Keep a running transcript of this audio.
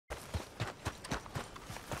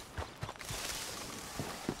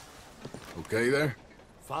Okay there?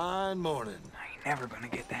 Fine morning. I ain't never gonna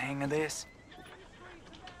get the hang of this.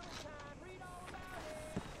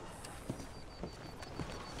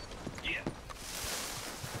 Yeah.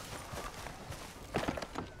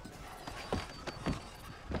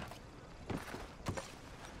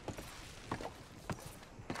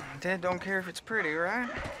 Dad don't care if it's pretty, right?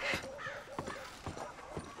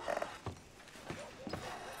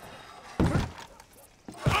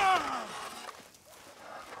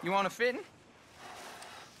 You want a fitting?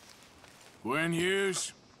 Gwen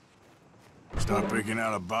Hughes? Start picking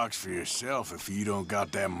out a box for yourself if you don't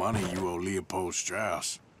got that money you owe Leopold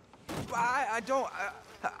Strauss. I don't...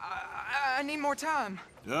 I need more time.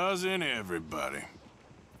 Doesn't everybody?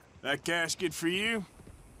 That casket for you?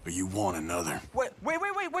 Or you want another? Wait.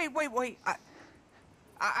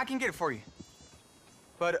 I can get it for you.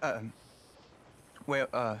 But,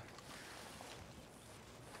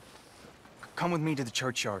 come with me to the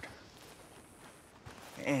churchyard.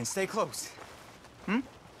 And stay close. Hmm?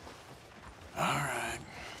 All right.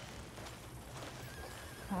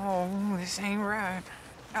 Oh, this ain't right.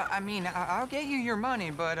 I mean, I'll get you your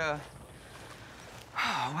money, but,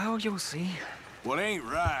 well, you'll see. What ain't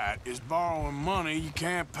right is borrowing money you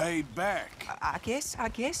can't pay back. I guess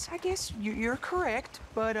you're correct,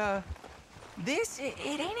 but, it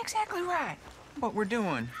ain't exactly right, what we're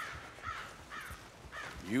doing.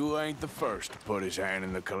 You ain't the first to put his hand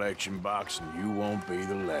in the collection box, and you won't be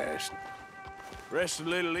the last. Rest a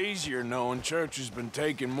little easier knowing church has been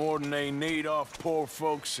taking more than they need off poor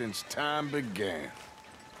folks since time began.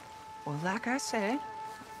 Well, like I said,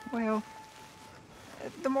 well,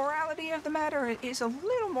 the morality of the matter is a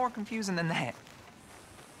little more confusing than that.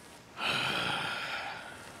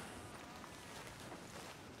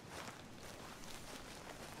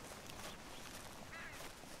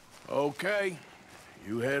 Okay.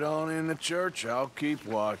 You head on in the church, I'll keep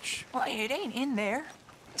watch. Well, it ain't in there.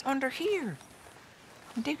 It's under here.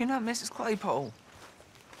 I'm digging up Mrs. Claypole.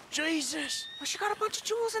 Jesus! Well, she got a bunch of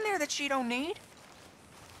jewels in there that she don't need.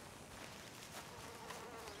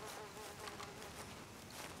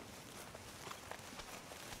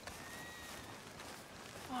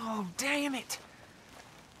 Oh, damn it.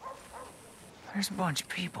 There's a bunch of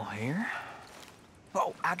people here.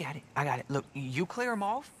 Oh, I got it. Look, you clear them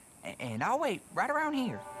off, and I'll wait right around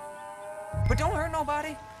here. But don't hurt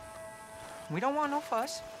nobody. We don't want no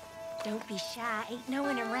fuss. Don't be shy, ain't no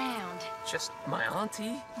one around. Just my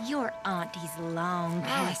auntie? Your auntie's long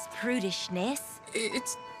past prudishness.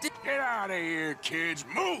 It's... Get out of here, kids.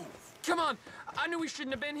 Move! Come on! I knew we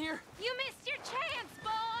shouldn't have been here. You missed your chance, boy!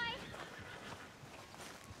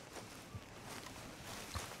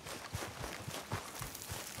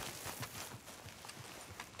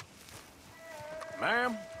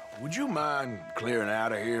 Ma'am, would you mind clearing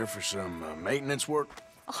out of here for some maintenance work?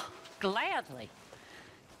 Oh, gladly.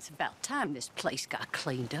 It's about time this place got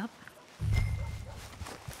cleaned up.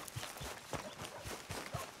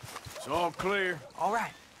 It's all clear. All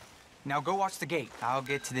right. Now go watch the gate. I'll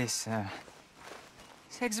get to this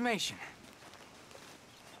exhumation.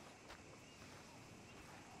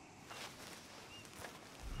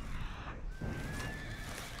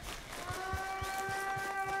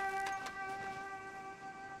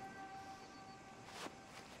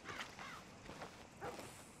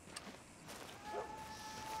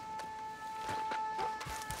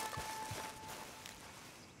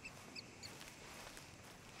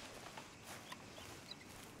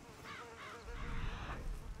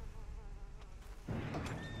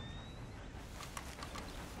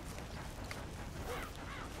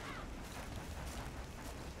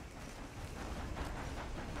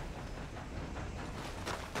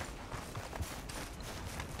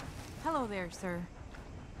 Hello there, sir.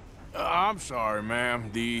 I'm sorry, ma'am.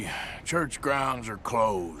 The church grounds are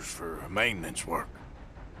closed for maintenance work.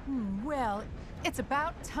 Well, it's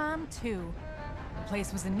about time, too. The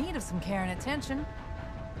place was in need of some care and attention.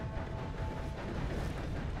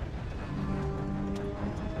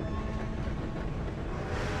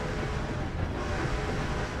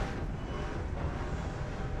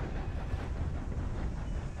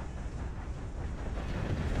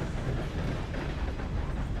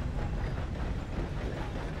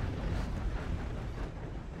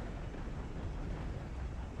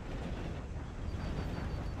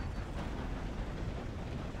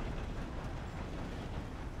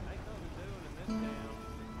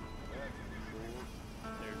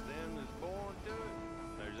 There's them that's born to it,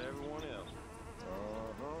 there's everyone else.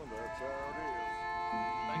 That's how it is.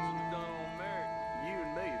 Things would be done on merit, you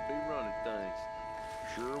and me'd be running things.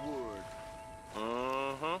 Sure would.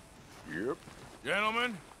 Yep.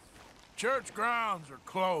 Gentlemen, church grounds are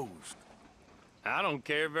closed. I don't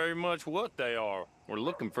care very much what they are. We're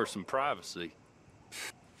looking for some privacy.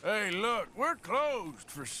 Hey, look, we're closed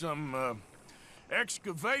for some,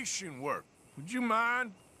 excavation work. Would you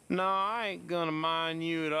mind? No, I ain't gonna mind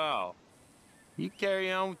you at all. You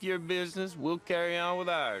carry on with your business, we'll carry on with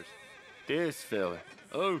ours. This fella.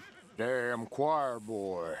 Oh, Damn choir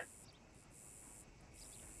boy.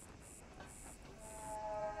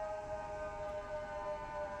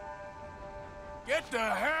 Get the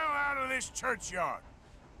hell out of this churchyard.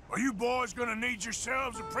 Are you boys gonna need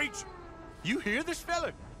yourselves a preacher? you hear this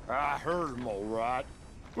fella? I heard him all right.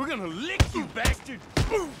 We're gonna lick you, bastard!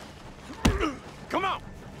 Come on!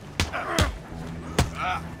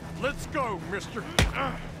 Let's go, mister.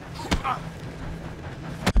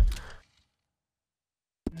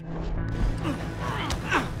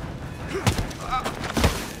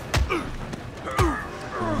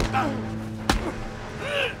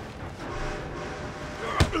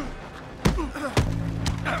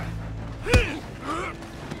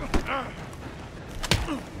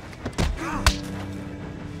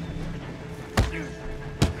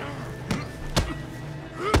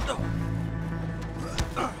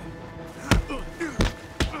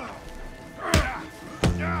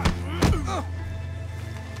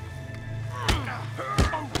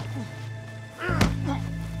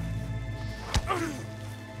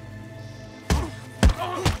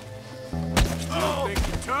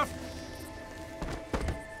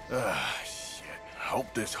 Shit.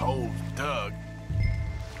 Hope this hole's dug.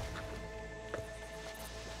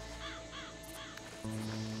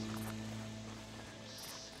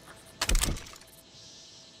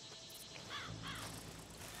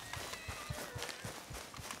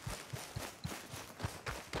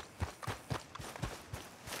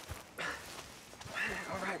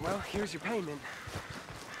 All right, well, here's your payment.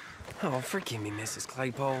 Oh, forgive me, Mrs.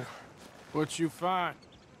 Claypole. What you find?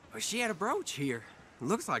 Well, she had a brooch here.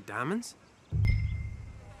 Looks like diamonds.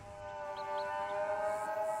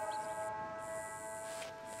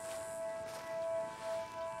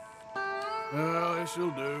 Well, this'll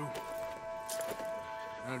do.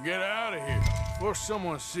 Now get out of here before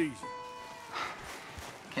someone sees you.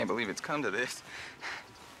 Can't believe it's come to this.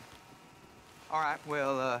 All right,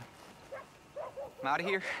 well, I'm out of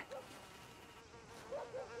here.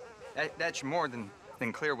 That's more than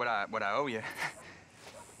clear what I owe you.